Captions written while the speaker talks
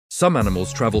Some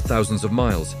animals travel thousands of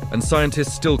miles, and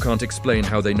scientists still can't explain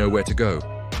how they know where to go.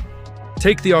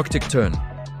 Take the Arctic tern.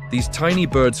 These tiny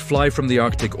birds fly from the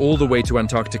Arctic all the way to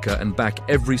Antarctica and back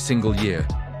every single year.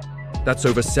 That's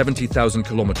over 70,000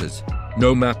 kilometers.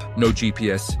 No map, no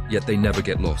GPS, yet they never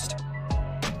get lost.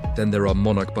 Then there are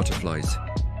monarch butterflies.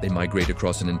 They migrate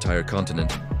across an entire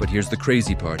continent, but here's the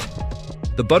crazy part.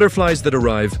 The butterflies that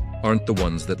arrive aren't the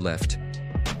ones that left.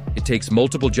 It takes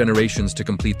multiple generations to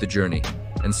complete the journey,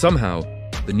 and somehow,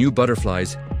 the new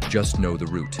butterflies just know the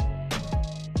route.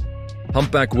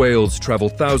 Humpback whales travel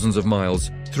thousands of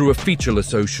miles through a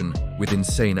featureless ocean with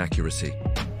insane accuracy.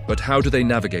 But how do they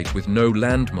navigate with no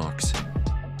landmarks?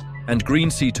 And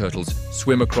green sea turtles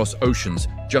swim across oceans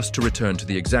just to return to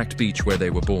the exact beach where they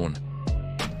were born.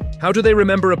 How do they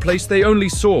remember a place they only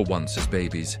saw once as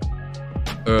babies?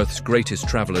 Earth's greatest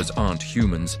travelers aren't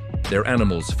humans. They're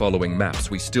animals following maps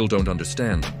we still don't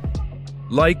understand.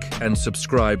 Like and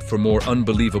subscribe for more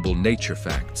unbelievable nature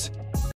facts.